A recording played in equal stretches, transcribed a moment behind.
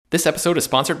This episode is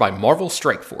sponsored by Marvel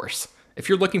Strike Force. If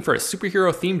you're looking for a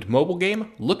superhero-themed mobile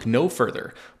game, look no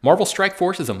further. Marvel Strike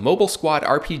Force is a mobile squad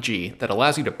RPG that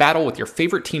allows you to battle with your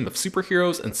favorite team of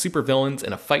superheroes and supervillains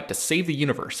in a fight to save the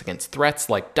universe against threats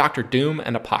like Doctor Doom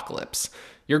and Apocalypse.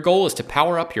 Your goal is to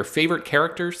power up your favorite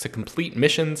characters to complete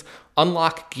missions,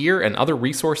 unlock gear and other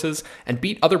resources, and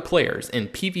beat other players in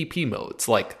PvP modes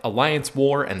like Alliance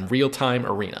War and Real-Time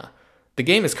Arena. The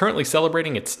game is currently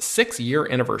celebrating its 6-year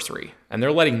anniversary, and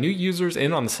they're letting new users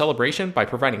in on the celebration by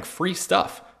providing free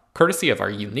stuff, courtesy of our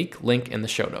unique link in the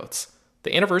show notes.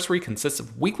 The anniversary consists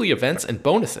of weekly events and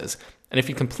bonuses, and if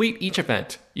you complete each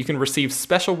event, you can receive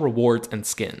special rewards and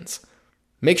skins.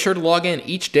 Make sure to log in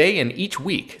each day and each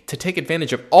week to take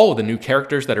advantage of all of the new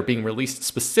characters that are being released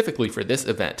specifically for this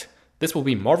event. This will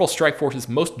be Marvel Strike Force's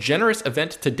most generous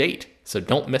event to date, so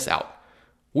don't miss out.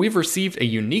 We've received a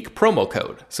unique promo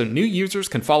code, so new users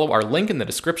can follow our link in the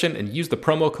description and use the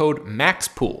promo code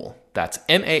MAXPOOL. That's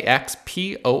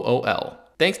MAXPOOL.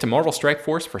 Thanks to Marvel Strike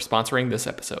Force for sponsoring this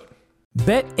episode.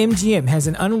 BetMGM has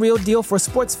an unreal deal for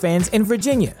sports fans in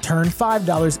Virginia. Turn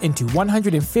 $5 into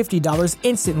 $150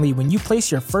 instantly when you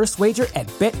place your first wager at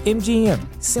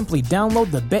BetMGM. Simply download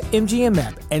the BetMGM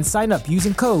app and sign up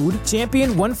using code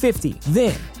Champion150.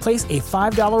 Then, place a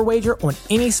 $5 wager on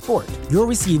any sport. You'll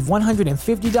receive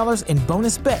 $150 in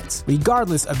bonus bets,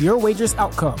 regardless of your wager's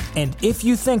outcome. And if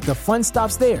you think the fun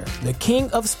stops there, the king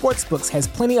of sportsbooks has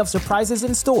plenty of surprises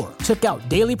in store. Check out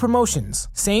daily promotions,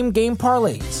 same-game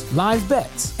parlays, live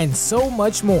bets, and so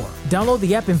much more. Download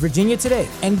the app in Virginia today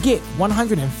and get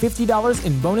 $150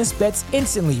 in bonus bets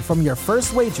instantly from your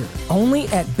first wager. Only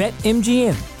at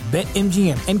BetMGM.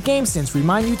 BetMGM and GameSense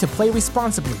remind you to play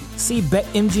responsibly. See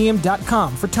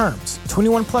BetMGM.com for terms.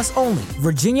 21 plus only.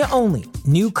 Virginia only.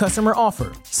 New customer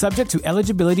offer. Subject to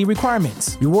eligibility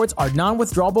requirements. Rewards are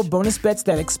non-withdrawable bonus bets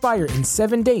that expire in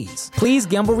 7 days. Please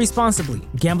gamble responsibly.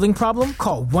 Gambling problem?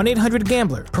 Call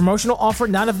 1-800-GAMBLER. Promotional offer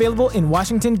not available in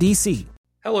Washington, D.C.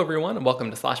 Hello, everyone, and welcome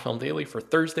to Slash Film Daily for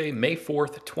Thursday, May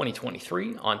 4th,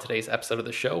 2023. On today's episode of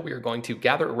the show, we are going to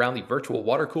gather around the virtual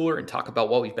water cooler and talk about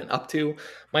what we've been up to.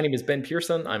 My name is Ben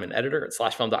Pearson. I'm an editor at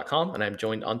slashfilm.com, and I'm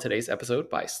joined on today's episode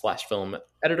by Slash Film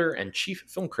editor and chief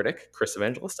film critic, Chris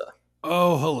Evangelista.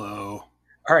 Oh, hello.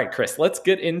 All right, Chris, let's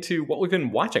get into what we've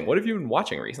been watching. What have you been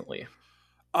watching recently?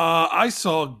 I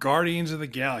saw Guardians of the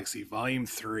Galaxy Volume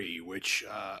 3, which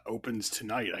opens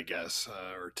tonight, I guess,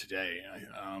 or today.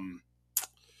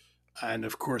 And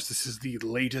of course, this is the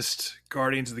latest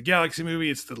Guardians of the Galaxy movie.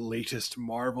 It's the latest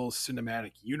Marvel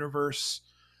Cinematic Universe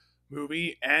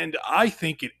movie, and I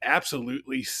think it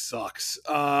absolutely sucks.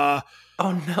 Oh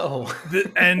no!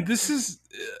 And this is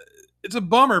it's a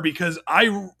bummer because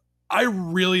I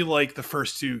really like the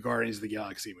first two Guardians of the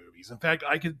Galaxy movies. In fact,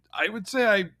 I would say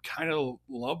I kind of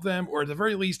love them, or at the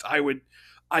very least,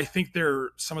 I think they're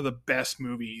some of the best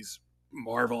movies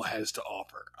Marvel has to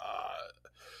offer.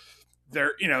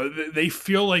 They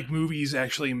feel like movies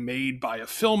actually made by a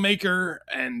filmmaker,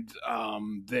 and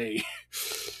they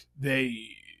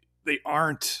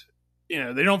aren't,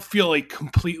 they don't feel like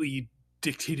completely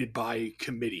dictated by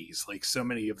committees like so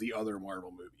many of the other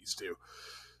Marvel movies do.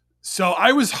 So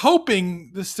I was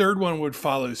hoping this third one would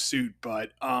follow suit,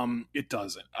 but it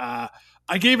doesn't. I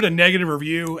gave it a negative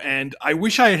review, and I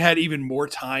wish I had even more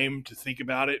time to think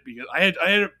about it, because I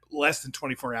had less than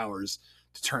 24 hours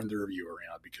to turn the review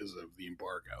around because of the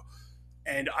embargo.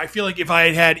 And I feel like if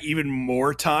I had even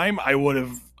more time, I would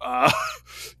have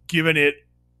given it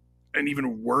an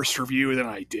even worse review than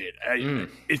I did.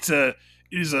 It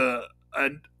is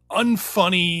an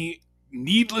unfunny,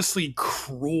 needlessly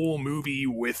cruel movie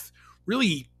with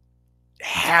really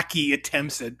hacky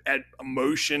attempts at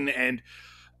emotion. And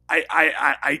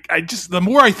I just, the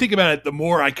more I think about it, the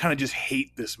more I kind of just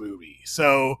hate this movie.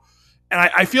 So, and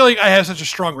I feel like I have such a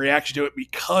strong reaction to it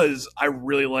because I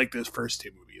really like those first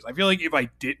two movies. I feel like if I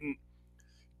didn't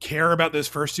care about those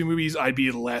first two movies, I'd be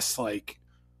less like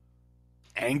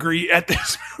angry at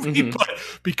this movie. Mm-hmm. But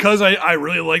because I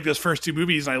really like those first two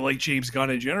movies and I like James Gunn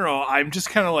in general, I'm just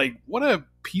kind of like, what a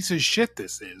piece of shit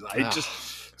this is.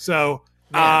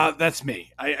 That's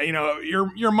me.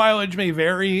 Your mileage may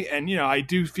vary, and I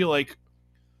do feel like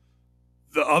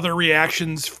the other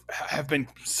reactions have been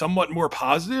somewhat more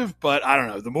positive, but I don't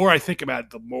know. The more I think about it,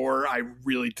 the more I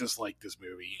really dislike this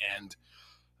movie. And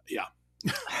yeah.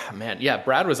 Man, yeah,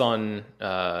 Brad was on,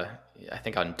 I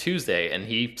think on Tuesday, and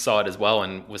he saw it as well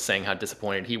and was saying how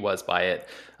disappointed he was by it.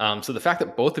 So the fact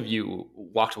that both of you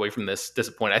walked away from this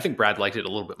disappointed, I think Brad liked it a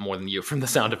little bit more than you from the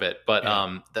sound of it. But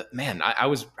yeah.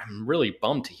 I'm really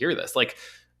bummed to hear this. Like,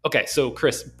 Okay, so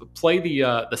Chris, play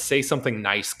the say something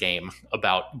nice game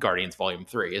about Guardians Volume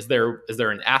 3. Is there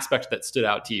an aspect that stood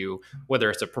out to you, whether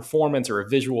it's a performance or a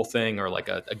visual thing or like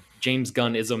a James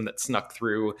Gunn-ism that snuck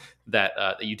through that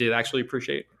you did actually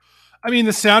appreciate? I mean,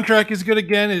 the soundtrack is good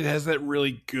again. It has that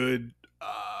really good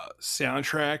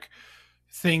soundtrack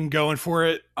thing going for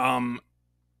it.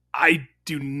 I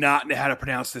do not know how to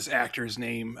pronounce this actor's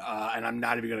name, and I'm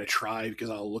not even going to try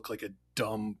because I'll look like a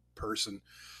dumb person.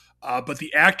 But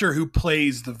the actor who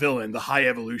plays the villain, the High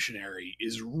Evolutionary,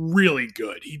 is really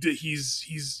good.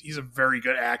 He's a very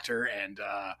good actor, and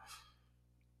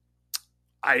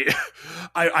I,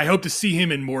 I hope to see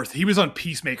him in more. He was on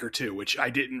Peacemaker too, which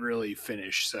I didn't really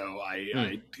finish, so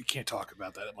I can't talk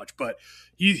about that much. But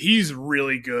he's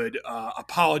really good.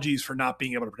 Apologies for not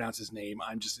being able to pronounce his name.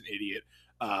 I'm just an idiot.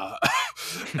 Uh,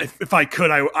 if I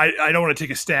could, I don't want to take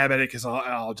a stab at it because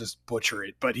I'll just butcher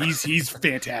it. But he's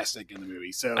fantastic in the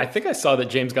movie. So I think I saw that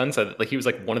James Gunn said that like he was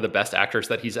like one of the best actors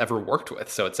that he's ever worked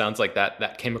with. So it sounds like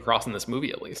that came across in this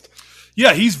movie at least.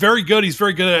 yeah, he's very good. He's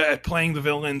very good at playing the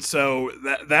villain. So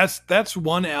that's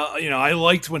one. I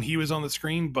liked when he was on the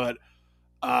screen, but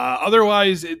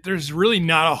otherwise, there's really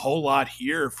not a whole lot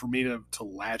here for me to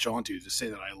latch onto to say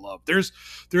that I love. There's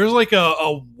like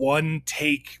a one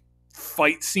take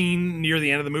fight scene near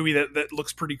the end of the movie that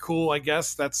looks pretty cool. I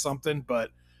guess that's something,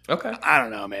 but Okay. I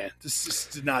don't know, man. This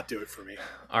just did not do it for me.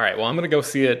 All right. Well, I'm going to go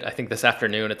see it, I think, this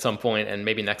afternoon at some point, and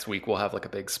maybe next week we'll have like a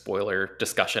big spoiler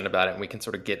discussion about it, and we can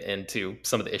sort of get into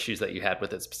some of the issues that you had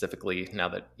with it specifically now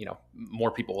that,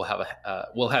 more people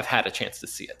will have had a chance to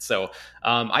see it. So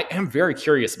I am very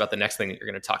curious about the next thing that you're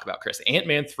going to talk about, Chris.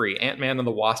 Ant-Man 3, Ant-Man and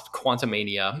the Wasp,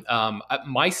 Quantumania.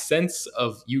 My sense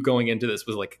of you going into this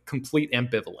was like complete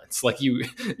ambivalence. Like you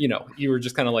were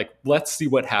just kind of like, let's see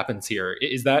what happens here.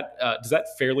 Is that, does that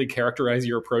fairly characterize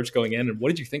your approach going in? And what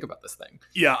did you think about this thing?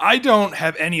 Yeah, I don't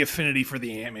have any affinity for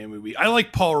the Ant-Man movie. I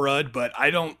like Paul Rudd, but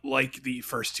I don't like the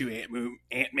first two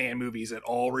Ant-Man movies at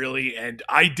all, really. And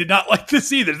I did not like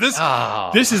this either. This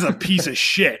is a piece of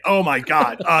shit. Oh my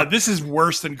god, this is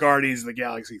worse than Guardians of the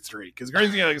Galaxy 3 because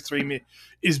Guardians of the Galaxy 3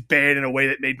 is bad in a way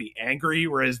that made me angry,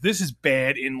 whereas this is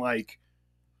bad in like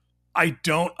I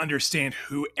don't understand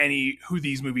who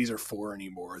these movies are for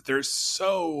anymore. They're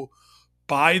so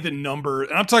by the number,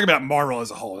 and I'm talking about Marvel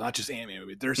as a whole, not just Ant-Man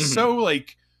movie. They're so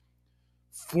like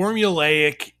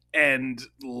formulaic and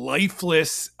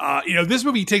lifeless. This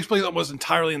movie takes place almost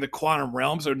entirely in the quantum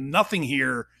realm, so nothing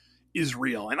here is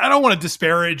real. And I don't want to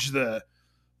disparage the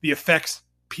effects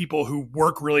people who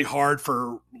work really hard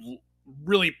for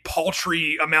really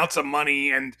paltry amounts of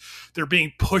money, and they're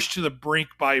being pushed to the brink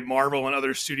by Marvel and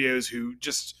other studios who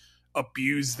just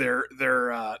abuse their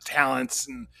talents.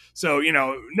 And so,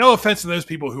 no offense to those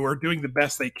people who are doing the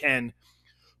best they can,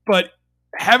 but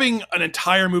having an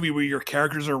entire movie where your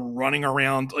characters are running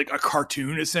around like a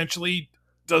cartoon essentially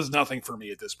does nothing for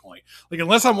me at this point. Like,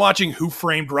 unless I'm watching Who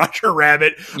Framed Roger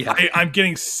Rabbit, Yeah. I'm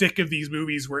getting sick of these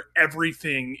movies where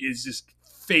everything is just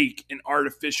fake and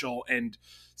artificial and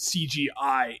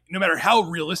CGI. No matter how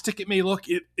realistic it may look,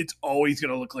 it's always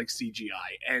going to look like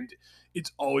CGI, and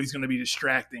it's always going to be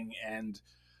distracting. And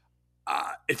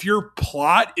if your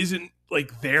plot isn't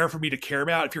like there for me to care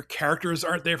about, if your characters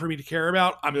aren't there for me to care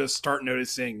about, I'm going to start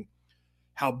noticing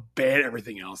how bad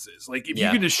everything else is. Like, if you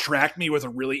can distract me with a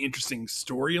really interesting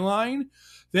storyline,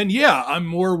 then yeah, I'm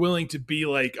more willing to be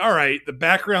like, all right, the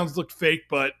backgrounds looked fake,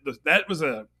 but that was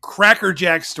a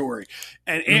crackerjack story.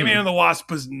 And Ant-Man and the Wasp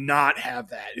does not have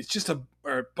that. It's just a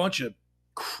bunch of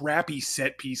crappy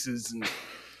set pieces, and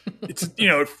it's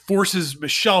it forces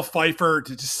Michelle Pfeiffer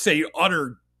to just say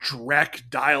utter dreck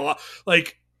dialogue.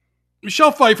 Like,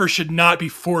 Michelle Pfeiffer should not be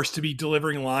forced to be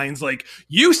delivering lines like,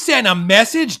 you sent a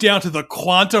message down to the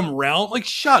quantum realm. Like,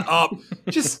 shut up.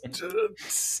 Just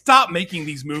stop making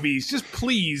these movies. Just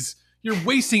please. You're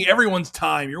wasting everyone's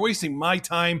time. You're wasting my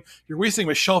time. You're wasting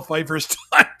Michelle Pfeiffer's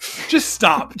time. Just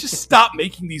stop. Just stop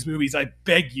making these movies. I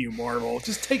beg you, Marvel.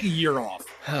 Just take a year off.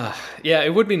 Yeah,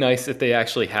 it would be nice if they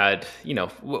actually had,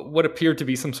 what appeared to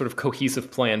be some sort of cohesive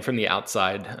plan from the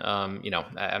outside.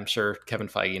 I'm sure Kevin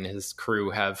Feige and his crew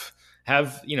have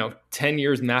 10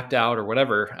 years mapped out or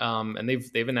whatever, and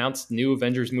they've announced new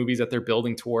Avengers movies that they're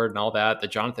building toward and all that. The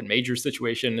Jonathan Majors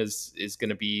situation is going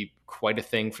to be quite a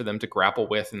thing for them to grapple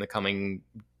with in the coming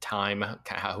time.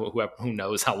 Who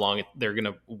knows how long they're going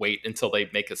to wait until they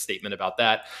make a statement about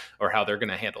that, or how they're going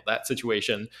to handle that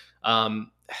situation.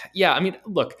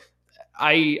 Look,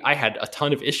 I had a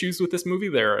ton of issues with this movie.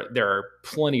 There are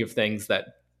plenty of things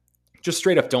that just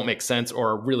straight up don't make sense or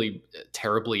are really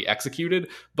terribly executed.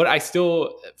 But I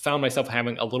still found myself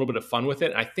having a little bit of fun with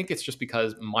it. And I think it's just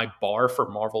because my bar for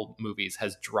Marvel movies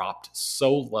has dropped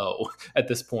so low at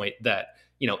this point that,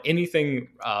 anything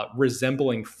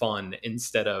resembling fun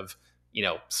instead of,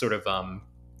 sort of,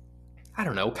 I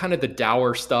don't know, kind of the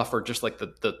dour stuff or just like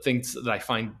the things that I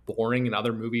find boring in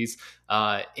other movies.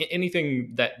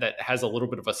 Anything that has a little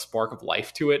bit of a spark of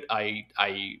life to it, I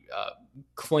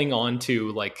cling on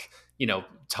to, like,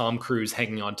 Tom Cruise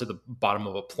hanging onto the bottom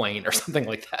of a plane or something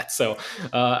like that. So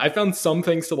I found some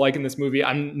things to like in this movie.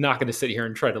 I'm not going to sit here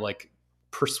and try to like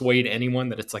persuade anyone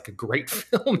that it's like a great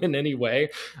film in any way.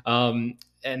 And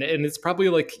it's probably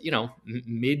like,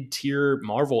 mid-tier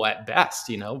Marvel at best,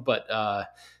 but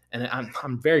and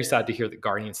I'm very sad to hear that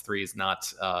Guardians 3 is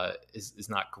not is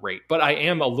not great. But I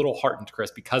am a little heartened,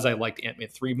 Chris, because I liked Ant-Man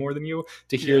 3 more than you,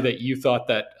 to hear that you thought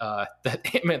that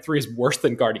that Ant-Man 3 is worse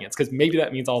than Guardians, because maybe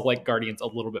that means I'll like Guardians a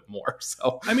little bit more.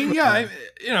 So I mean, yeah,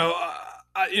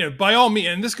 by all means,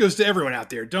 and this goes to everyone out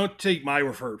there, don't take my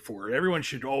word for it. Everyone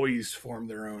should always form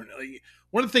their own. Like,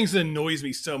 one of the things that annoys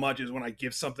me so much is when I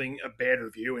give something a bad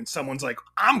review and someone's like,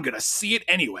 I'm going to see it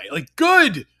anyway. Like,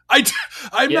 good.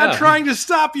 I'm not trying to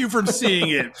stop you from seeing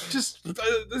it. Just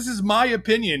this is my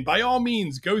opinion. By all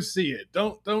means, go see it.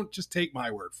 Don't just take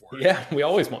my word for it. Yeah, we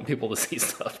always want people to see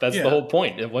stuff. That's the whole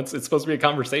point. It's supposed to be a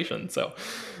conversation. So,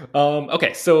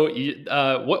 okay. So,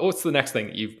 what's the next thing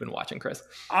that you've been watching, Chris?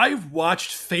 I've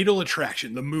watched Fatal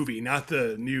Attraction, the movie, not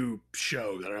the new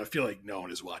show that I feel like no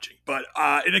one is watching. But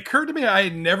it occurred to me I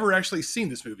had never actually seen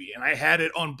this movie, and I had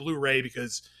it on Blu-ray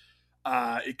because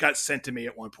it got sent to me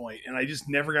at one point, and I just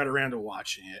never got around to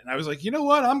watching it. And I was like, you know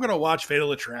what? I'm going to watch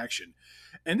Fatal Attraction.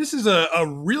 And this is a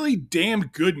really damn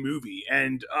good movie.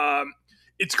 And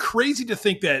it's crazy to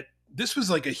think that this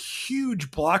was like a huge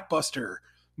blockbuster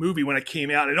movie when it came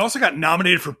out. It also got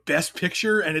nominated for Best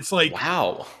Picture. And it's like,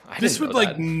 wow, this would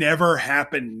like never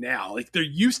happen now. Like, there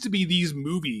used to be these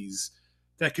movies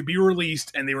that could be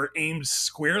released and they were aimed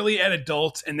squarely at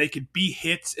adults, and they could be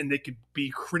hits and they could be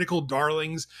critical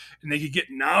darlings and they could get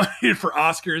nominated for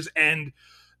Oscars. And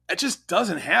it just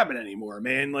doesn't happen anymore,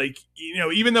 man. Like,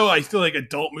 even though I feel like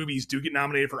adult movies do get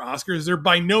nominated for Oscars, they're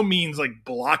by no means like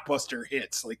blockbuster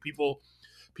hits. Like, people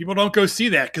don't go see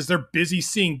that because they're busy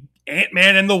seeing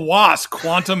Ant-Man and the Wasp: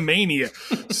 Quantumania.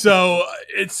 So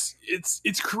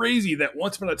it's crazy that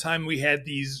once upon a time we had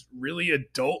these really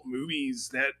adult movies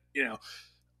that,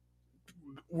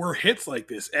 were hits like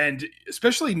this. And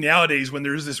especially nowadays when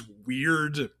there's this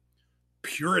weird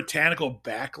puritanical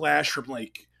backlash from,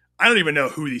 like, I don't even know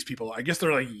who these people are. I guess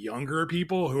they're like younger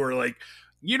people who are like,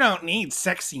 you don't need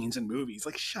sex scenes in movies.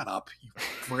 Like, shut up, you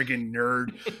friggin'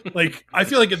 nerd. Like, I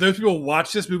feel like if those people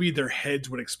watch this movie, their heads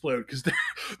would explode, because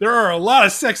there are a lot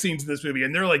of sex scenes in this movie,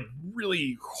 and they're like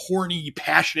really horny,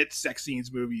 passionate sex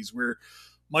scenes movies where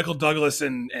Michael Douglas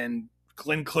and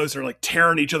Glenn Close are like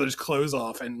tearing each other's clothes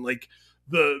off, and like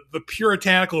the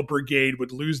puritanical brigade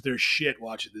would lose their shit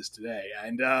watching this today.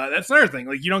 And that's another thing.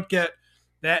 Like, you don't get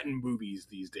that in movies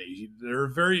these days. They're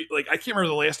very, like, I can't remember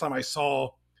the last time I saw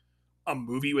a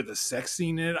movie with a sex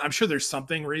scene in it. I'm sure there's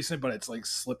something recent, but it's like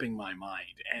slipping my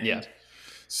mind. And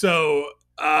so,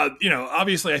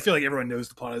 obviously I feel like everyone knows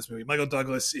the plot of this movie. Michael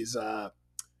Douglas is,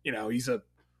 he's a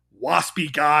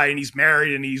waspy guy, and he's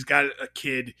married, and he's got a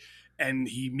kid, and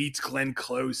he meets Glenn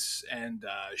Close, and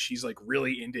she's like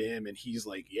really into him, and he's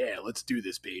like, yeah, let's do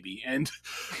this, baby. And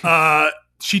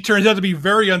she turns out to be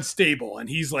very unstable, and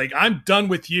he's like, I'm done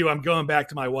with you. I'm going back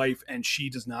to my wife. And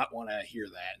she does not want to hear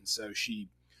that. And so she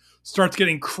starts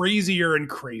getting crazier and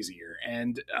crazier.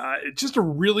 And it's just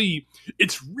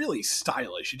it's really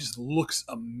stylish. It just looks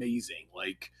amazing.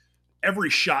 Like, every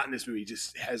shot in this movie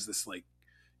just has this like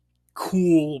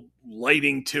cool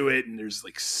lighting to it, and there's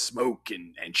like smoke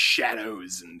and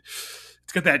shadows, and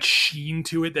it's got that sheen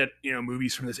to it that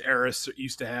movies from this era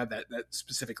used to have, that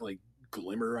specific like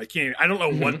glimmer. I don't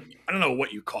know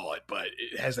what you call it, but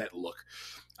it has that look,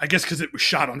 I guess, because it was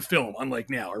shot on film, unlike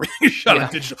now everything is shot on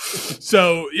digital.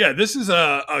 So yeah, this is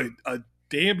a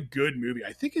damn good movie.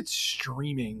 I think it's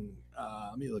streaming.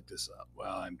 Let me look this up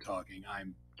while I'm talking.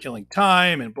 I'm killing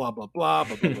time and blah blah blah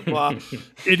blah blah blah.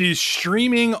 It is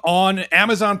streaming on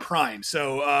Amazon Prime.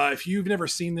 So if you've never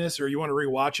seen this or you want to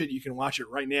rewatch it, you can watch it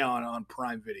right now on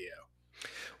Prime Video.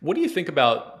 What do you think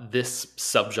about this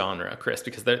subgenre, Chris?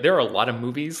 Because there are a lot of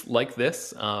movies like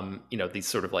this, these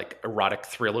sort of like erotic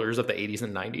thrillers of the 80s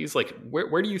and 90s. Like,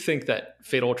 where do you think that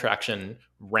Fatal Attraction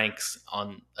ranks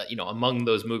on, among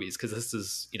those movies? Because this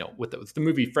is, with the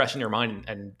movie fresh in your mind,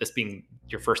 and this being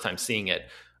your first time seeing it,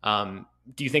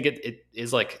 do you think it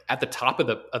is like at the top of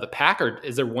the pack, or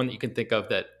is there one that you can think of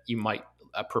that you might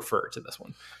prefer to this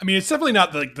one. I mean, it's definitely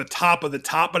not like the top of the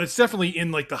top, but it's definitely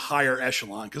in like the higher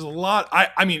echelon. Because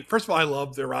I mean, first of all, I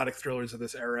love the erotic thrillers of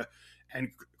this era,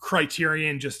 and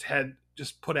Criterion just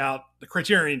put out, the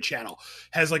Criterion channel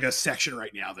has like a section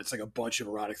right now that's like a bunch of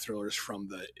erotic thrillers from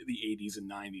the 80s and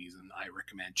 90s, and I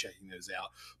recommend checking those out.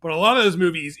 But a lot of those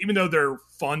movies, even though they're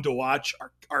fun to watch,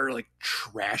 are like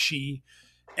trashy,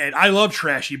 and I love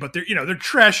trashy, but they're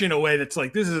trashy in a way that's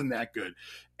like, this isn't that good.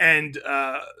 And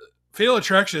Fatal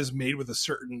Attraction is made with a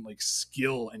certain like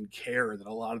skill and care that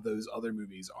a lot of those other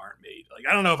movies aren't made. Like,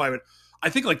 I don't know if I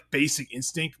think like Basic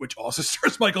Instinct, which also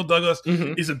stars Michael Douglas,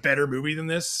 is a better movie than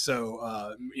this.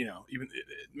 So, even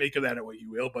make of that what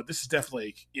you will, but this is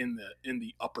definitely in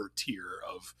the upper tier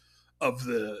of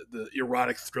the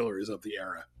erotic thrillers of the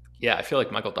era. Yeah, I feel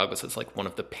like Michael Douglas is like one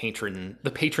of the patron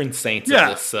saints of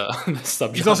this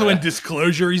subject. He's also in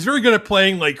Disclosure. He's very good at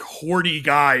playing like horny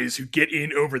guys who get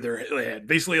in over their head.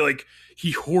 Basically, like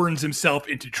he horns himself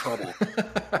into trouble.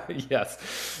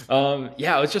 Yes.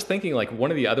 I was just thinking like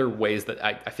one of the other ways that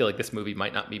I feel like this movie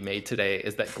might not be made today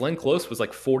is that Glenn Close was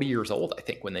like 40 years old, I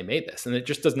think, when they made this. And it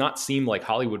just does not seem like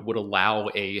Hollywood would allow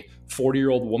a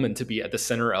 40-year-old woman to be at the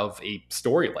center of a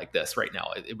story like this right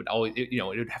now. It would always, it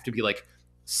would have to be like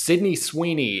Sydney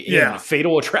Sweeney in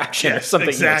Fatal Attraction or something,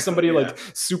 exactly, somebody like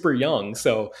super young.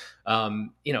 So,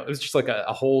 it was just like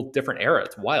a whole different era.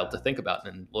 It's wild to think about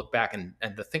and look back and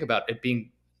to think about it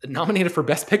being nominated for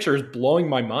Best Picture is blowing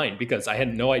my mind, because I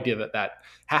had no idea that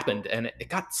happened. And it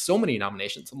got so many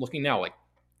nominations. I'm looking now, like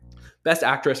Best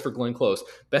Actress for Glenn Close,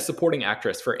 Best Supporting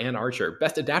Actress for Anne Archer,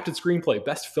 Best Adapted Screenplay,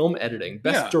 Best Film Editing,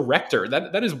 Best Director.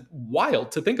 That is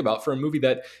wild to think about for a movie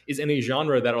that is in a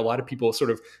genre that a lot of people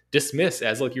sort of dismiss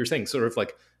as, like you're saying, sort of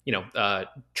like,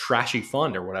 trashy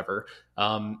fun or whatever.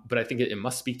 But I think it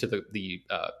must speak to the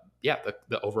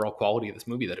overall quality of this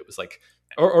movie, that it was like,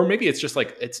 or maybe it's just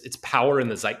like its power in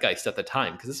the zeitgeist at the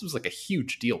time, because this was like a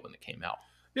huge deal when it came out.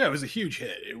 Yeah, it was a huge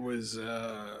hit. It was,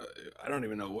 I don't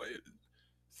even know what.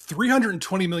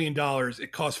 $320 million.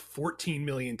 It cost $14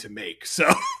 million to make.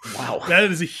 So wow, that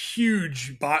is a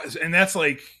huge box. And that's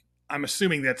like, I'm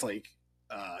assuming that's like,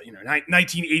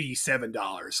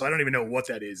 $1987. So I don't even know what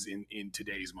that is in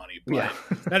today's money, but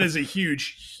that is a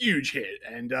huge, huge hit.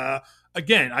 And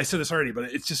again, I said this already, but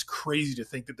it's just crazy to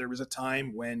think that there was a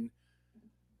time when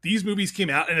these movies came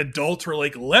out and adults were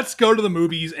like, let's go to the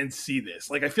movies and see this.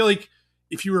 Like, I feel like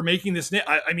if you were making this now,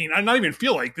 I mean, I not even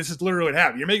feel like this is literally what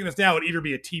happened. You're making this now, it would either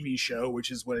be a TV show, which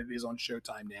is what it is on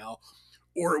Showtime now,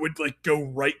 or it would like go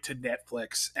right to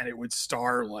Netflix and it would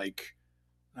star like,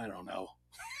 I don't know,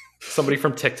 somebody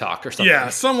from TikTok or something. Yeah,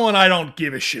 someone I don't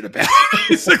give a shit about.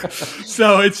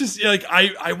 So it's just like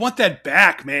I want that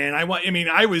back, man. I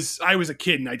was a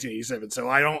kid in 1987, so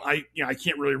I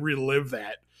can't really relive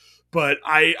that, but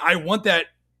I want that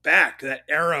back, that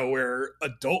era where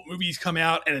adult movies come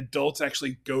out and adults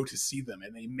actually go to see them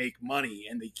and they make money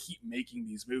and they keep making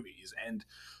these movies, and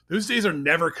those days are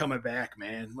never coming back,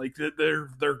 man. Like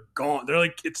they're gone. They're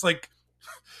like, it's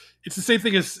the same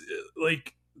thing as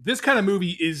like this kind of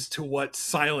movie is to what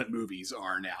silent movies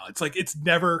are now. It's like it's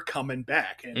never coming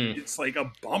back, and it's like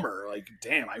a bummer. Like,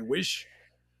 damn, I wish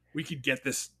we could get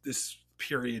this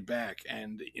period back.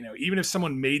 And even if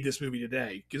someone made this movie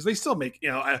today, because they still make,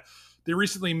 they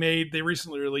recently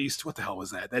released, what the hell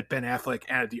was that Ben Affleck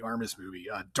Ana de Armas movie,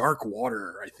 Dark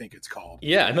Water, I think it's called.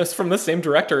 Yeah, and that's from the same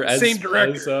director as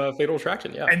Fatal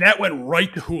Attraction. Yeah, and that went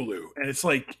right to Hulu, and it's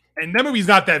like, and that movie's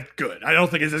not that good. I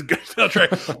don't think it's as good as Fatal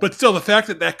Attraction, but still, the fact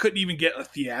that couldn't even get a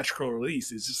theatrical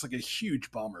release is just like a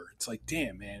huge bummer. It's like,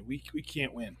 damn, man, we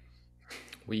can't win.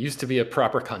 We used to be a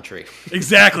proper country.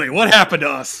 Exactly. What happened to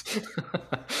us?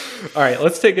 All right,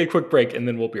 let's take a quick break and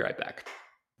then we'll be right back.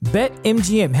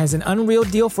 BetMGM has an unreal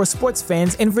deal for sports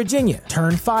fans in Virginia.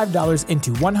 Turn $5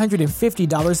 into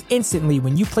 $150 instantly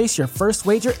when you place your first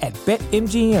wager at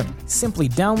BetMGM. Simply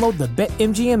download the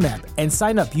BetMGM app and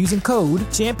sign up using code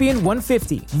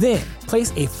Champion150. Then,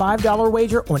 place a $5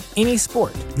 wager on any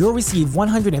sport. You'll receive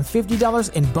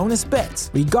 $150 in bonus bets,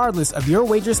 regardless of your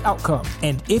wager's outcome.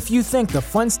 And if you think the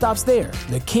fun stops there,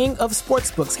 the king of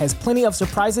sportsbooks has plenty of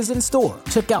surprises in store.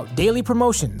 Check out daily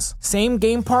promotions,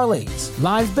 same-game parlays,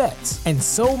 live bets, and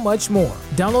so much more.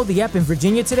 Download the app in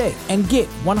Virginia today and get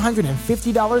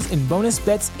 $150 in bonus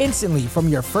bets instantly from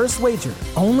your first wager.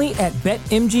 Only at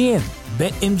BetMGM.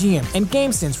 BetMGM and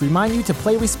GameSense remind you to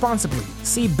play responsibly.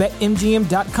 See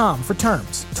BetMGM.com for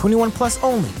terms. 21 plus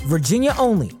only. Virginia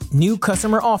only. New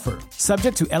customer offer.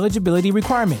 Subject to eligibility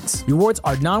requirements. Rewards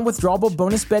are non-withdrawable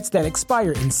bonus bets that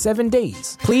expire in 7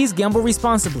 days. Please gamble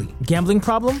responsibly. Gambling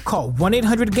problem? Call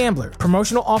 1-800-GAMBLER.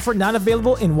 Promotional offer not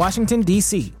available in Washington,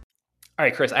 D.C. All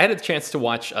right, Chris, I had a chance to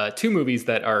watch two movies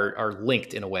that are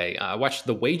linked in a way. I watched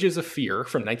The Wages of Fear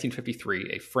from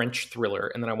 1953, a French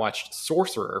thriller, and then I watched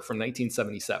Sorcerer from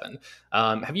 1977.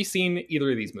 Have you seen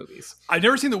either of these movies? I've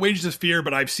never seen The Wages of Fear,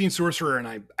 but I've seen Sorcerer, and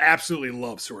I absolutely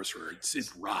love Sorcerer. It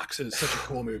rocks. It's such a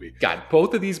cool movie. God,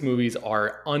 both of these movies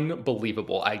are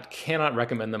unbelievable. I cannot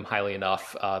recommend them highly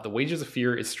enough. The Wages of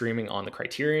Fear is streaming on the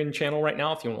Criterion channel right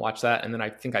now if you want to watch that. And then I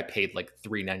think I paid like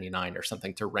 $3.99 or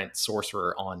something to rent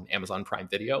Sorcerer on Amazon Prime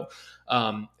Video.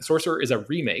 Sorcerer is a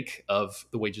remake of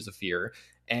The Wages of Fear.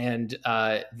 And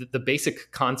the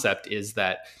basic concept is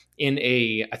that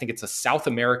I think it's a South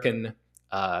American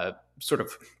sort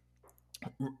of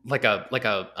like a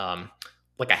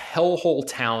hellhole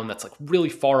town that's like really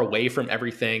far away from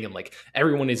everything, and like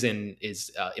everyone is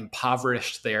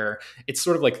impoverished there. It's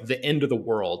sort of like the end of the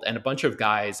world, and a bunch of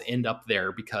guys end up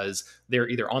there because they're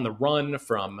either on the run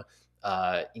from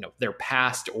their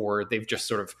past, or they've just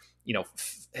sort of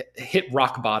hit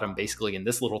rock bottom. Basically, in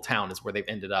this little town is where they've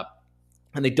ended up.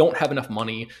 And they don't have enough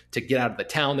money to get out of the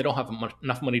town. They don't have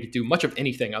enough money to do much of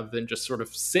anything other than just sort of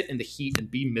sit in the heat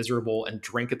and be miserable and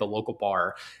drink at the local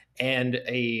bar. And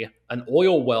an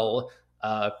oil well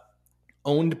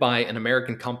owned by an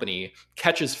American company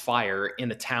catches fire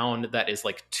in a town that is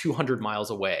like 200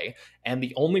 miles away. And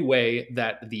the only way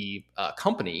that the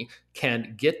company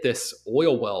can get this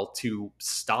oil well to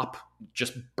stop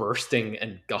just bursting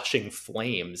and gushing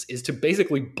flames is to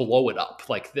basically blow it up.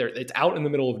 Like it's out in the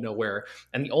middle of nowhere.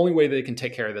 And the only way they can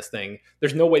take care of this thing,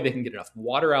 there's no way they can get enough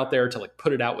water out there to like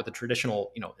put it out with a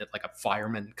traditional, like a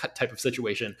fireman type of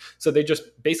situation. So they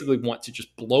just basically want to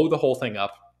just blow the whole thing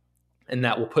up, and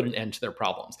that will put an end to their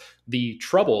problems. The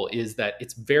trouble is that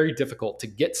it's very difficult to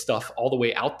get stuff all the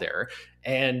way out there,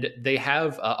 and they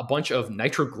have a bunch of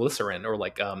nitroglycerin, or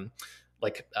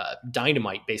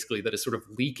dynamite, basically, that is sort of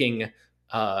leaking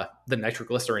the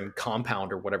nitroglycerin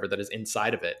compound or whatever that is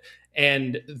inside of it.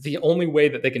 And the only way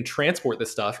that they can transport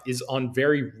this stuff is on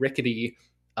very rickety,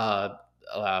 what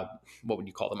would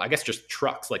you call them? I guess just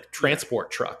trucks, like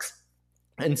transport trucks.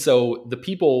 And so the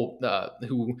people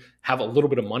who have a little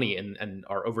bit of money and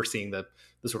are overseeing the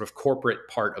sort of corporate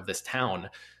part of this town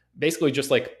basically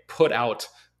just like put out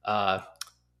a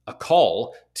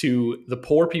call to the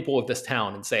poor people of this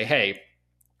town and say, hey,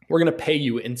 we're going to pay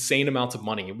you insane amounts of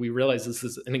money. We realize this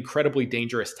is an incredibly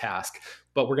dangerous task,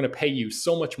 but we're going to pay you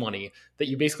so much money that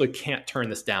you basically can't turn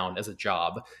this down as a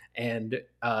job, and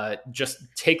just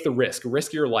take the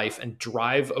risk your life, and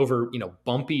drive over,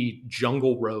 bumpy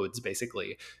jungle roads,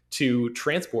 basically, to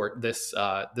transport this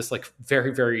like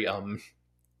very, very,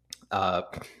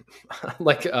 not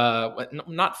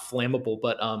flammable,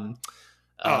 but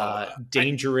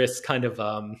dangerous kind of,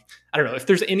 I don't know if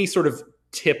there's any sort of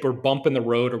tip or bump in the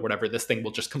road or whatever, this thing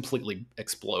will just completely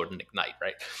explode and ignite,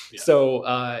 right? Yeah. So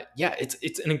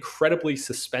it's an incredibly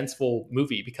suspenseful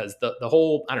movie, because the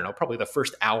whole, I don't know, probably the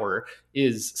first hour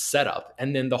is set up,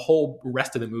 and then the whole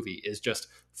rest of the movie is just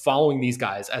following these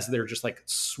guys as they're just like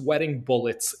sweating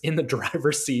bullets in the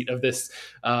driver's seat of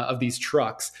these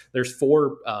trucks. There's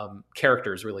four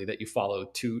characters really that you follow,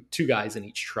 two guys in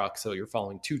each truck, so you're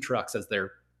following two trucks as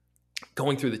they're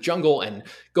going through the jungle and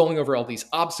going over all these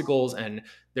obstacles. And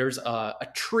there's a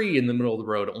tree in the middle of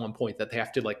the road at one point that they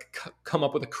have to like come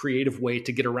up with a creative way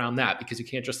to get around that, because you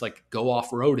can't just like go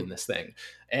off road in this thing.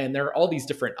 And there are all these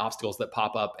different obstacles that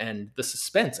pop up, and the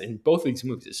suspense in both of these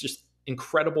movies is just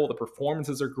incredible. The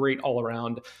performances are great all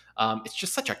around. It's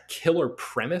just such a killer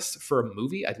premise for a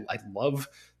movie. I love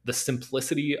the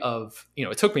simplicity of,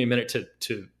 it took me a minute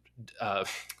to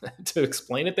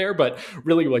explain it there, but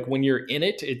really, like, when you're in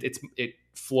it, it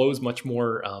flows much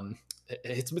more.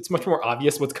 It's much more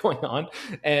obvious what's going on.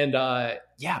 And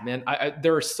man,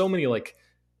 there are so many like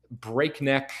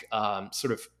breakneck,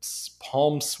 sort of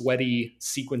palm sweaty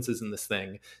sequences in this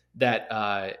thing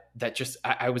that just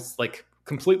I was like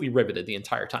completely riveted the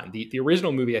entire time. The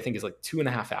original movie, I think, is like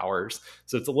 2.5 hours,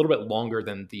 so it's a little bit longer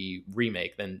than the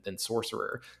remake, than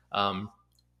Sorcerer.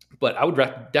 But I would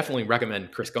definitely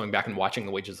recommend, Chris, going back and watching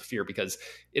The Wages of Fear, because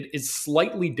it is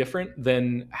slightly different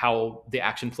than how the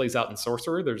action plays out in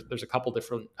Sorcerer. There's a couple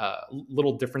different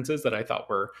little differences that I thought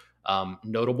were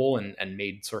notable and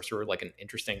made Sorcerer like an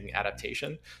interesting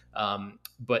adaptation.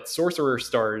 But Sorcerer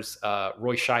stars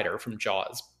Roy Scheider from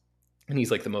Jaws, and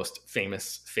he's like the most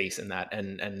famous face in that.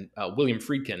 And William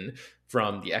Friedkin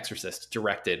from The Exorcist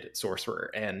directed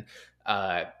Sorcerer. And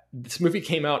this movie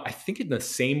came out, I think, in the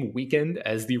same weekend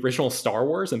as the original Star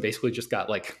Wars, and basically just got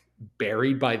like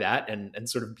buried by that, and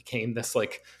sort of became this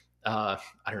like, I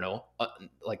don't know,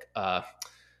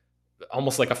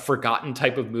 almost like a forgotten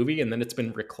type of movie, and then it's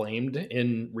been reclaimed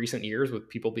in recent years with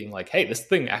people being like, hey, this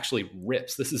thing actually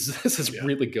rips, this is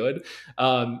really good.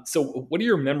 So what are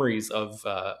your memories of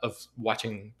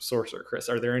watching Sorcerer, Chris?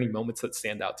 Are there any moments that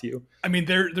stand out to you? I mean,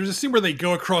 there's a scene where they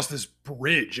go across this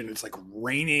bridge and it's like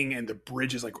raining and the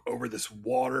bridge is like over this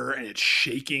water and it's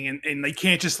shaking and they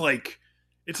can't just like,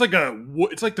 it's like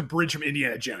the bridge from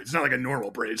Indiana Jones. It's not like a normal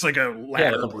bridge. It's like a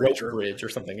ladder like a bridge bridge or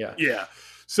something. Yeah. Yeah.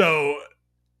 So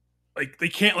like they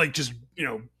can't like just,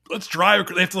 let's drive.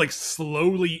 They have to like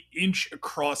slowly inch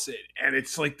across it. And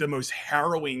it's like the most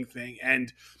harrowing thing.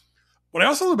 And what I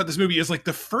also love about this movie is like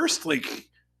the first, like,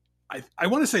 I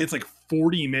want to say it's like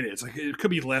 40 minutes. Like it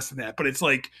could be less than that, but it's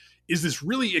like, is this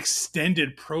really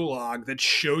extended prologue that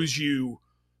shows you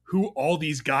who all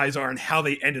these guys are and how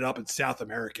they ended up in South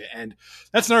America. And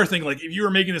that's another thing. Like if you were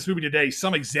making this movie today,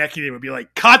 some executive would be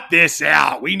like, cut this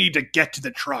out. We need to get to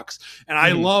the trucks. And I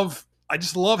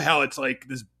just love how it's like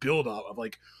this buildup of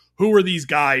like, who are these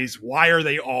guys? Why are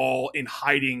they all in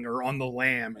hiding or on the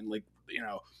lam? And like,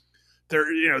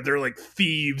 they're like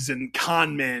thieves and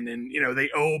con men and, they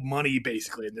owe money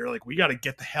basically. And they're like, we got to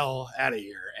get the hell out of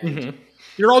here. And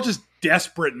they're all just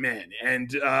desperate men.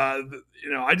 And,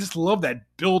 I just love that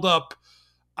build up.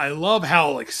 I love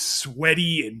how like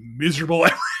sweaty and miserable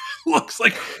everyone looks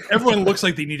like. Everyone looks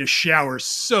like they need a shower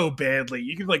so badly.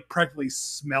 You can like practically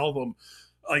smell them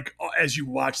like as you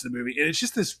watch the movie. And it's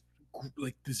just this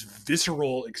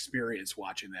visceral experience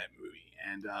watching that movie.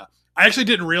 And I actually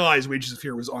didn't realize Wages of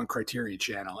Fear was on Criterion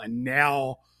Channel. And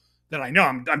now that I know,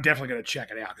 I'm definitely going to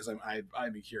check it out because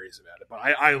I'd be curious about it. But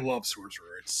I love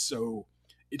Sorcerer. It's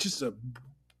just a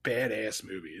badass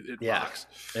movie. It rocks.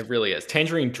 It really is.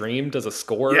 Tangerine Dream does a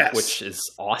score, which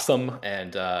is awesome.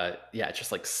 And it's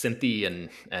just like synthy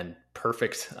and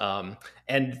perfect.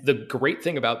 And the great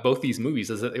thing about both these movies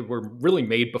is that they were really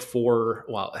made before,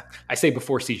 well, I say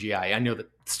before CGI. I know that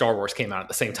Star Wars came out at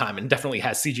the same time and definitely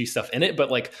has CG stuff in it,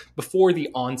 but like before the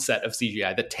onset of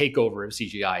CGI, the takeover of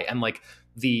CGI, and like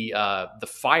the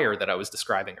fire that I was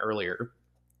describing earlier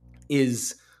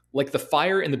is like the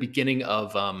fire in the beginning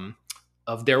of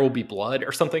There Will Be Blood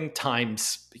or something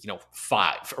times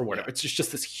 5 or whatever. It's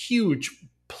just this huge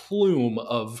plume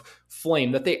of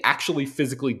flame that they actually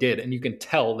physically did, and you can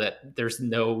tell that there's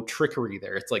no trickery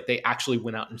there. It's like they actually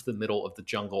went out into the middle of the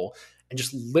jungle and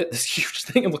just lit this huge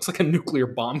thing. It looks like a nuclear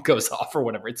bomb goes off or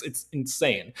whatever. It's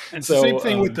insane. And it's the same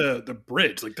thing with the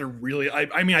bridge. Like they're really,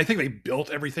 I mean, I think they built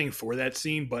everything for that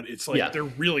scene, but it's like they're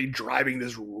really driving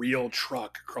this real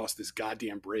truck across this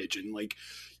goddamn bridge. And like,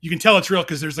 you can tell it's real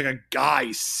because there's like a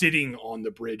guy sitting on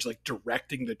the bridge, like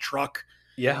directing the truck.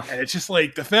 Yeah. And it's just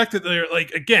like the fact that they're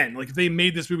like, again, like if they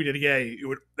made this movie today,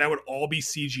 that would all be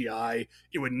CGI.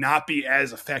 It would not be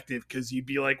as effective because you'd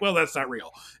be like, well, that's not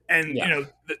real. And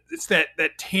it's that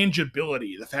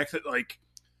tangibility, the fact that like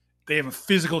they have a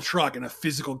physical truck and a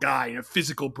physical guy and a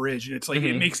physical bridge. And it's like,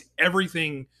 it makes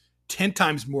everything 10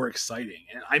 times more exciting.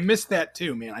 And I miss that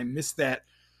too, man. I miss that.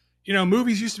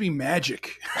 Movies used to be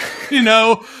magic, and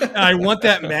I want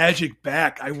that magic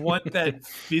back. I want that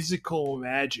physical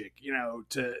magic,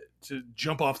 to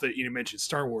jump off the, you mentioned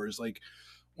Star Wars. Like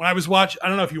when I was watching, I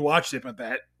don't know if you watched it, but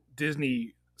that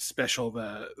Disney special,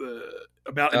 the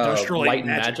about industrial light and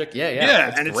magic.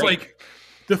 Yeah. And it's great. Like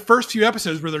the first few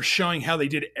episodes where they're showing how they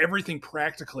did everything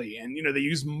practically. And, they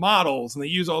use models and they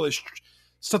use all this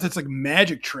stuff that's like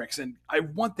magic tricks. And I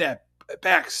want that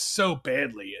back so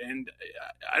badly, and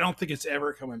I don't think it's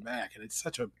ever coming back, and it's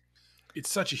such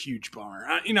a huge bummer.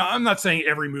 I'm not saying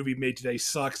every movie made today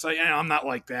sucks. I'm not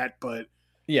like that, but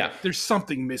there's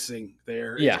something missing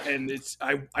there. And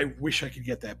I wish I could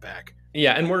get that back.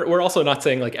 Yeah, and we're also not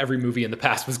saying like every movie in the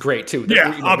past was great too.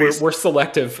 We're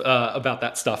selective about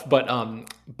that stuff, but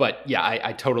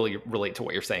I totally relate to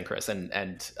what you're saying, Chris, and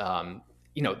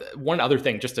one other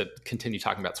thing, just to continue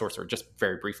talking about Sorcerer, just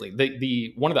very briefly,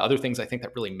 the one of the other things I think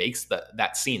that really makes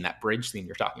that scene, that bridge scene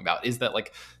you're talking about, is that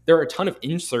like there are a ton of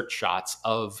insert shots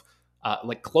of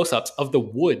like close-ups of the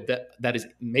wood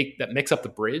that makes up the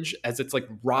bridge as it's like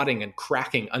rotting and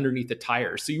cracking underneath the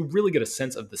tires. So you really get a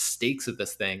sense of the stakes of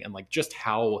this thing and like just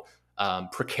how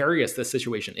precarious this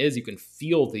situation is. You can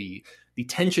feel the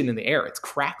tension in the air. It's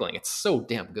crackling. It's so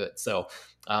damn good. So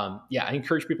I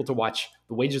encourage people to watch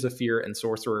The Wages of Fear and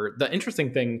Sorcerer. The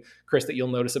interesting thing, Chris, that you'll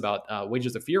notice about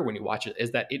Wages of Fear when you watch it is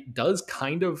that it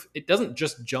doesn't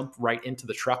just jump right into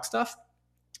the truck stuff,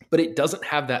 but it doesn't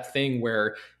have that thing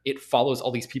where it follows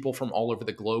all these people from all over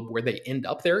the globe where they end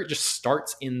up there. It just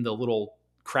starts in the little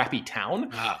crappy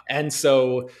town. And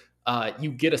so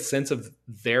you get a sense of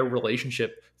their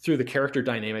relationship through the character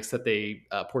dynamics that they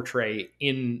portray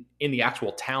in the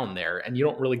actual town there, and you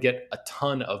don't really get a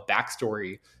ton of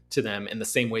backstory to them in the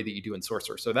same way that you do in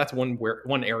Sorcerer. So that's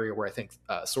one area where I think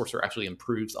Sorcerer actually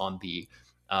improves on the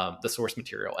source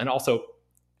material. And also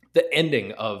the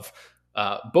ending of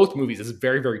both movies is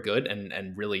very, very good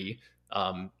and really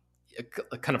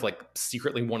kind of like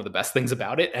secretly one of the best things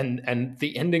about it. And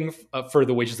the ending for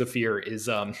The Wages of Fear is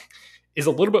a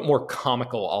little bit more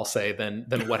comical, I'll say,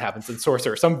 than what happens in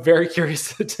Sorcerer. So I'm very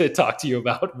curious to talk to you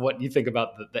about what you think about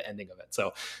the ending of it.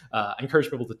 So I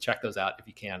encourage people to check those out if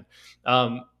you can.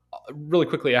 Really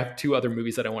quickly, I have two other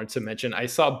movies that I wanted to mention. I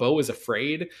saw Beau is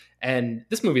Afraid, and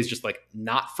this movie is just like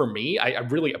not for me. I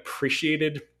really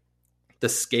appreciated the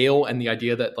scale and the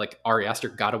idea that like Ari Aster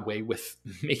got away with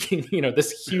making,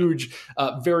 this huge,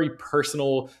 very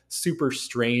personal, super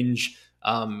strange,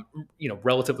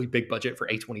 relatively big budget for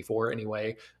A24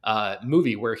 anyway,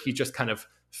 movie where he just kind of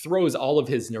throws all of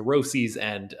his neuroses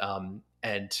and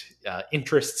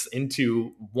interests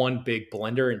into one big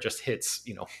blender and just hits,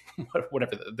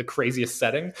 whatever the craziest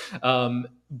setting.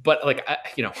 But like,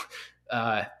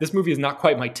 this movie is not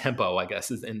quite my tempo, I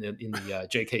guess, is in the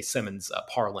J.K. Simmons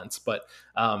parlance. But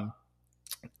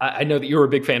I know that you were a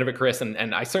big fan of it, Chris,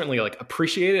 and I certainly like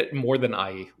appreciate it more than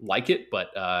I like it.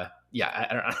 But I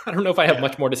don't know if I have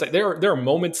much more to say. There are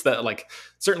moments that like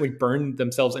certainly burn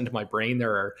themselves into my brain.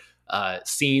 There are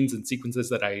scenes and sequences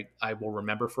that I will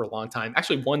remember for a long time.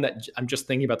 Actually, one that I'm just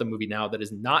thinking about the movie now that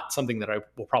is not something that I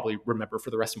will probably remember for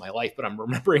the rest of my life, but I'm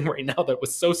remembering right now that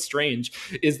was so strange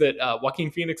is that Joaquin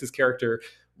Phoenix's character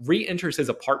re-enters his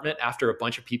apartment after a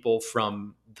bunch of people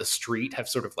from the street have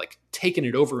sort of like taken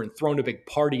it over and thrown a big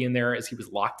party in there as he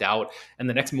was locked out. And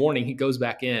the next morning he goes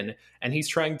back in and he's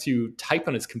trying to type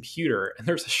on his computer. And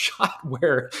there's a shot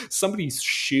where somebody's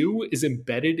shoe is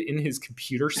embedded in his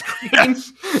computer screen.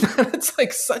 It's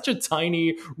like such a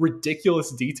tiny,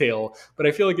 ridiculous detail, but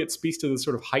I feel like it speaks to the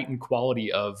sort of heightened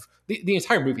quality of the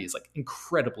entire movie is like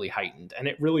incredibly heightened. And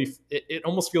it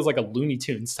almost feels like a Looney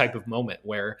Tunes type of moment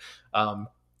where,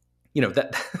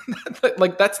 that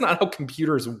like that's not how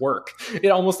computers work. It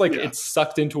almost like it's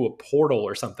sucked into a portal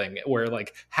or something where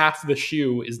like half the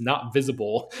shoe is not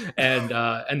visible and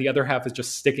the other half is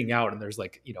just sticking out, and there's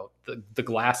like the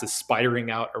glass is spidering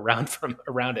out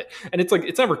around it, and it's like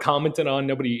it's never commented on.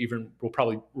 Nobody even will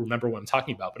probably remember what I'm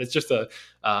talking about, but it's just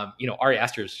Ari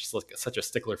Aster is just like such a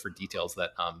stickler for details that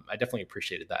I definitely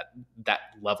appreciated that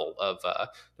level of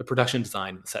the production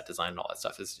design, the set design, and all that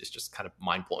stuff is just kind of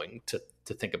mind blowing to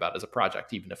think about as a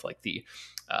project, even if like the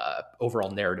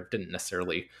overall narrative didn't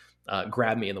necessarily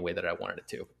grab me in the way that I wanted it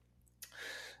to.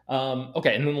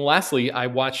 Okay, and then lastly, I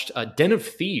watched Den of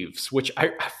Thieves, which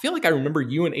I feel like I remember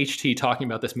you and HT talking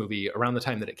about this movie around the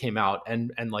time that it came out,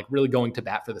 and like really going to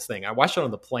bat for this thing. I watched it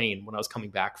on the plane when I was coming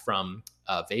back from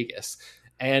Vegas,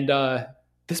 and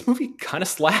this movie kind of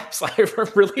slaps. I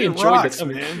really enjoyed it. I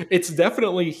mean, it's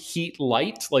definitely Heat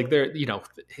light. Like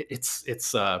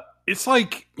it's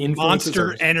like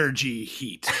Monster Energy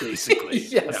Heat, basically.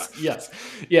 Yes.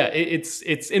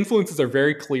 Its influences are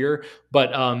very clear,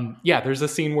 but there's a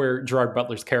scene where Gerard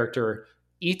Butler's character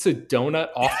eats a donut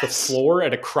off the floor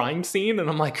at a crime scene, and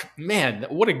I'm like, man,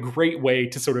 what a great way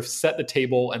to sort of set the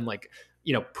table and like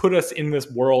put us in this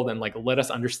world and like let us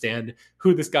understand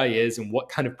who this guy is and what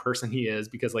kind of person he is,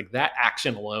 because like that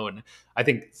action alone I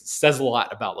think says a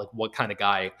lot about like what kind of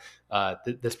guy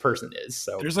this person is.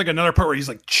 So there's like another part where he's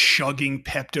like chugging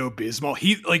Pepto-Bismol.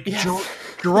 He like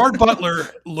Gerard Butler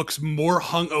looks more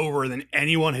hungover than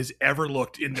anyone has ever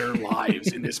looked in their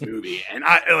lives in this movie, and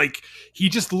he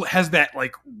just has that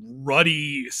like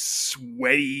ruddy,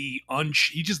 sweaty,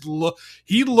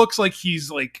 he looks like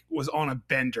he's like was on a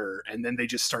bender, and then they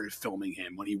just started filming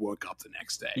him when he woke up the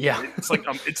next day. Yeah, it's like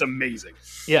it's amazing.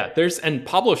 Yeah, and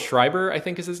Pablo Schreiber, I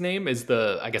think is his name, is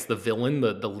the villain,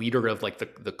 the leader of like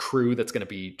the crew that's going to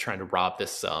be trying to rob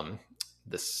this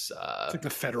it's like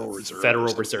the Federal Reserve.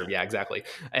 Federal Reserve, yeah, exactly.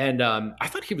 And I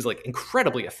thought he was like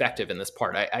incredibly effective in this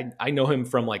part. I know him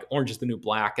from like Orange Is the New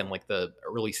Black and like the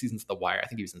early seasons of The Wire. I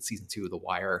think he was in season 2 of The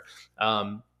Wire.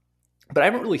 But I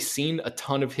haven't really seen a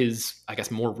ton of his, I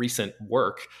guess, more recent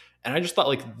work. And I just thought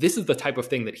like this is the type of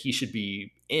thing that he should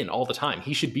be in all the time.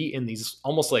 He should be in these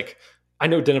almost like, I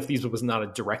know Den of Thieves was not a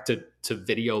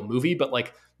direct-to-video movie, but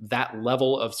like that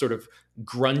level of sort of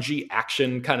grungy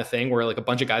action kind of thing where like a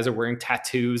bunch of guys are wearing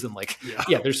tattoos and like,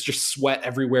 there's just sweat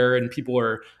everywhere and people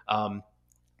are,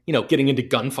 getting into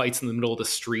gunfights in the middle of the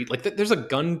street. Like there's a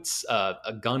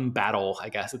gun battle, I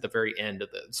guess, at the very end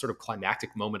of the sort of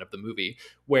climactic moment of the movie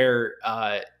where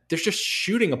there's just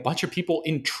shooting a bunch of people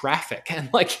in traffic, and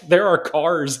like there are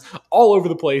cars all over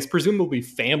the place, presumably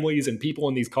families and people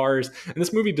in these cars. And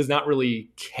this movie does not really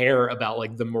care about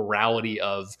like the morality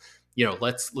of,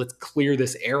 let's clear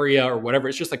this area or whatever.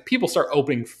 It's just like people start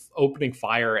opening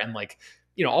fire, and like,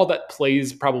 all that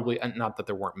plays probably, not that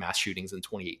there weren't mass shootings in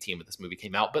 2018 when this movie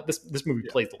came out, but this movie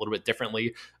plays a little bit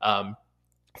differently.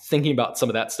 Thinking about some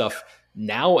of that stuff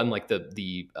now, and like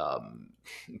the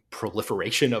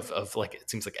proliferation of like, it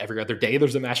seems like every other day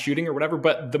there's a mass shooting or whatever,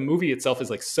 but the movie itself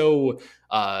is like so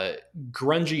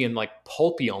grungy and like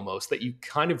pulpy almost, that you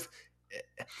kind of,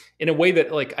 in a way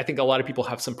that like I think a lot of people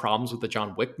have some problems with the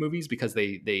John Wick movies, because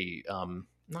they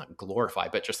not glorify,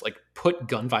 but just like put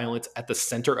gun violence at the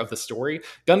center of the story.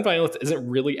 Gun violence isn't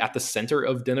really at the center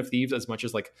of Den of Thieves as much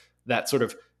as like that sort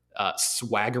of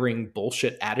swaggering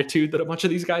bullshit attitude that a bunch of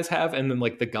these guys have, and then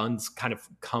like the guns kind of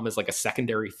come as like a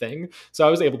secondary thing. So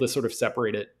I was able to sort of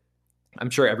separate it. I'm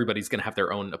sure everybody's going to have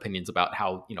their own opinions about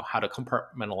how to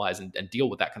compartmentalize and deal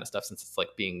with that kind of stuff, since it's like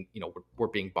being, we're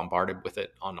being bombarded with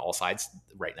it on all sides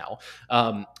right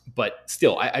now. But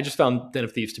still, I just found Den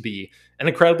of Thieves to be an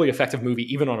incredibly effective movie,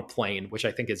 even on a plane, which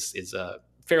I think is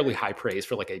fairly high praise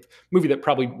for like a movie that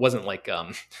probably wasn't like,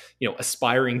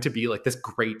 aspiring to be like this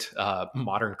great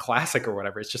modern classic or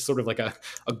whatever. It's just sort of like a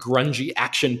grungy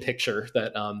action picture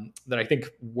that I think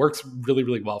works really,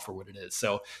 really well for what it is.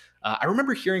 So I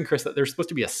remember hearing, Chris, that there's supposed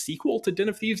to be a sequel to Den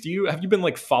of Thieves. Have you been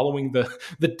like following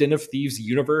the Den of Thieves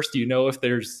universe? Do you know if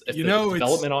the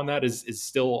development on that is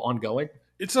still ongoing?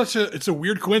 It's a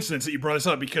weird coincidence that you brought this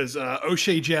up, because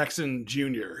O'Shea Jackson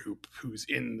Jr., who's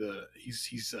in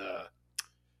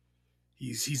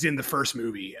he's in the first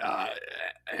movie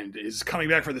and is coming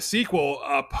back for the sequel,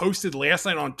 posted last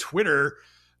night on Twitter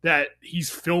that he's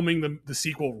filming the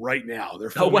sequel right now.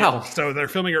 So they're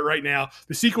filming it right now.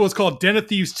 The sequel is called Den of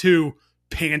Thieves 2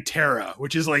 Pantera,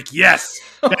 which is like, yes,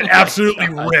 that absolutely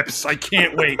rips. I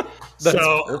can't wait. That's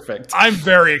perfect. I'm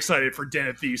very excited for Den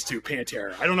of Thieves 2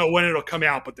 Pantera. I don't know when it'll come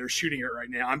out, but they're shooting it right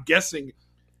now. I'm guessing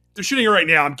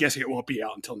it won't be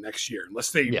out until next year,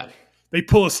 unless they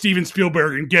pull a Steven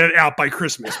Spielberg and get it out by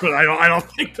Christmas, but I don't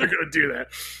think they're going to do that.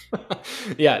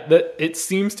 Yeah, it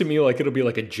seems to me like it'll be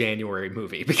like a January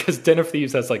movie, because Den of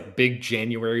Thieves has like big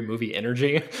January movie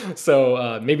energy.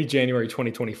 So maybe January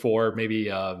 2024, maybe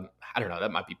I don't know,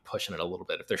 that might be pushing it a little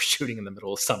bit if they're shooting in the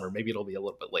middle of summer. Maybe it'll be a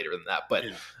little bit later than that. But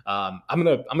I'm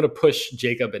gonna push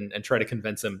Jacob and try to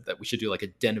convince him that we should do like a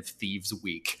Den of Thieves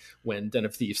week when Den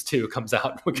of Thieves 2 comes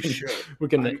out. We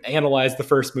can analyze the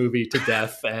first movie to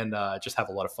death and just have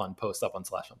a lot of fun post up on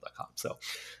slashfilm.com. So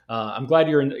I'm glad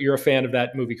you're a fan of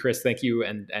that movie, Chris. Thank you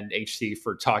and HC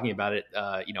for talking about it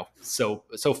so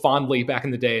fondly back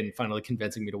in the day, and finally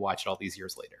convincing me to watch it all these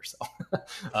years later. So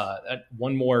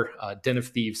one more Den of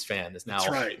Thieves fan is now. That's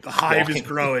right. The hive is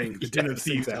growing. The Den of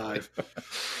Thieves hive.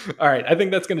 All right. I think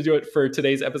that's going to do it for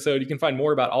today's episode. You can find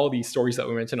more about all of these stories that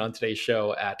we mentioned on today's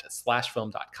show at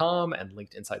slashfilm.com, and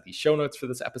linked inside the show notes for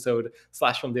this episode.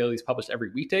 Slash Film Daily is published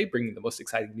every weekday, bringing the most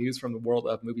exciting news from the world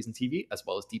of movies and TV, as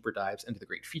well as deeper dives into the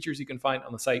great features you can find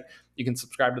on the site. You can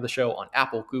subscribe to the show on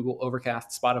Apple, Google,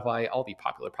 Overcast, Spotify, all the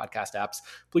popular podcast apps.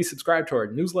 Please subscribe to our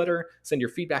newsletter. Send your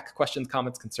feedback, questions,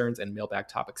 comments, concerns, and mailbag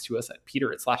topics to us at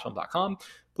peter@slashfilm.com.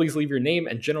 Please leave your name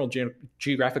and general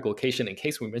geographic location in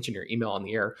case we mention your email on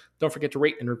the air. Don't forget to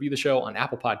rate and review the show on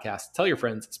Apple Podcasts. Tell your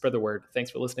friends, spread the word.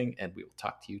 Thanks for listening, and we will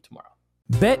talk to you tomorrow.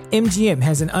 BetMGM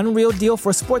has an unreal deal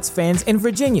for sports fans in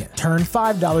Virginia. Turn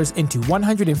 $5 into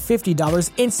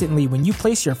 $150 instantly when you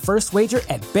place your first wager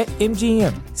at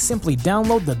BetMGM. Simply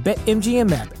download the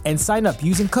BetMGM app and sign up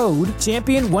using code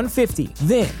Champion150.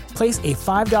 Then, place a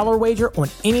 $5 wager on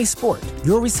any sport.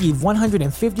 You'll receive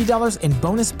 $150 in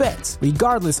bonus bets,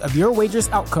 regardless of your wager's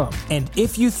outcome. And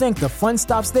if you think the fun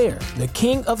stops there, the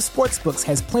king of sportsbooks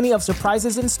has plenty of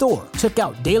surprises in store. Check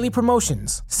out daily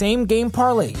promotions, same-game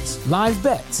parlays, live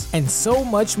bets, and so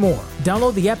much more.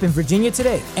 Download the app in Virginia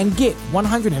today and get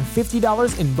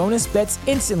 $150 in bonus bets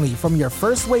instantly from your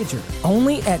first wager.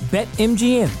 Only at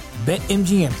BetMGM.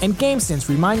 BetMGM and GameSense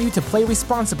remind you to play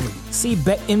responsibly. See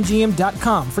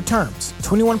BetMGM.com for terms.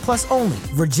 21 plus only.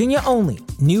 Virginia only.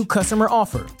 New customer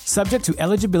offer. Subject to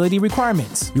eligibility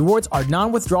requirements. Rewards are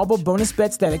non-withdrawable bonus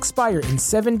bets that expire in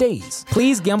 7 days.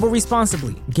 Please gamble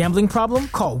responsibly. Gambling problem?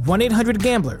 Call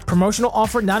 1-800-GAMBLER. Promotional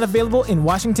offer not available in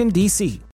Washington, D.C.